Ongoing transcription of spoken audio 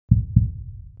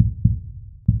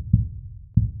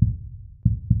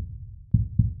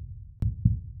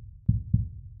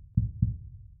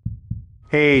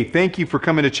Hey, thank you for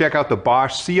coming to check out the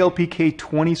Bosch CLPK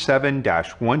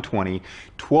 27-120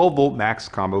 12 volt max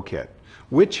combo kit,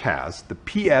 which has the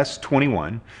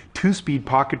PS21 2-speed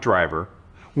pocket driver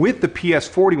with the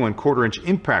PS41 quarter-inch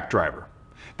impact driver.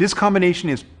 This combination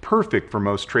is perfect for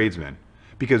most tradesmen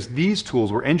because these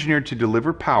tools were engineered to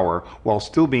deliver power while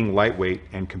still being lightweight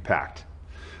and compact.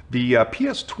 The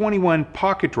PS21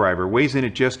 pocket driver weighs in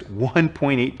at just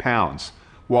 1.8 pounds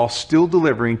while still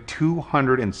delivering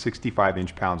 265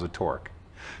 inch-pounds of torque.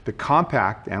 The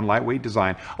compact and lightweight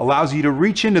design allows you to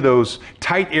reach into those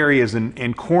tight areas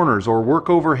and corners or work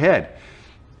overhead.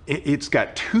 It's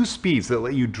got 2 speeds that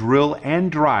let you drill and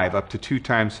drive up to 2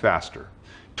 times faster.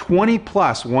 20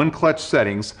 plus 1-clutch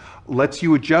settings lets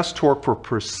you adjust torque for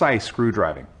precise screw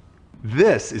driving.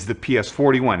 This is the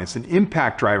PS41. It's an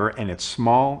impact driver and it's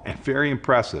small and very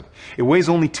impressive. It weighs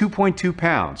only 2.2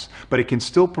 pounds, but it can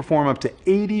still perform up to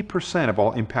 80% of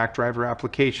all impact driver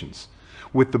applications.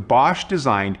 With the Bosch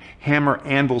designed hammer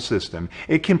anvil system,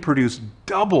 it can produce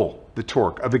double the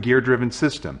torque of a gear-driven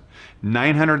system.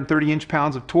 930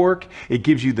 inch-pounds of torque, it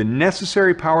gives you the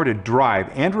necessary power to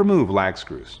drive and remove lag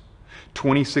screws.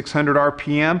 2600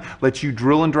 RPM lets you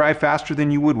drill and drive faster than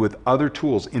you would with other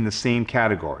tools in the same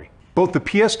category. Both the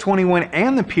PS21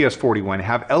 and the PS41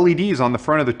 have LEDs on the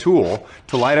front of the tool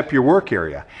to light up your work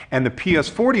area, and the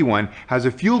PS41 has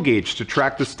a fuel gauge to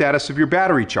track the status of your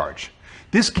battery charge.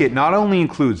 This kit not only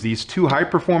includes these 2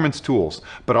 high-performance tools,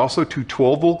 but also 2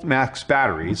 12-volt max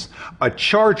batteries, a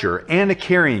charger, and a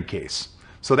carrying case.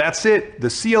 So that's it, the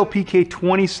CLPK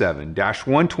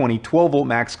 27-120 12-volt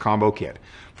max combo kit.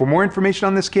 For more information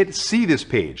on this kit, see this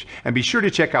page, and be sure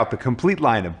to check out the complete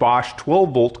line of Bosch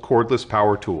 12-volt cordless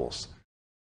power tools.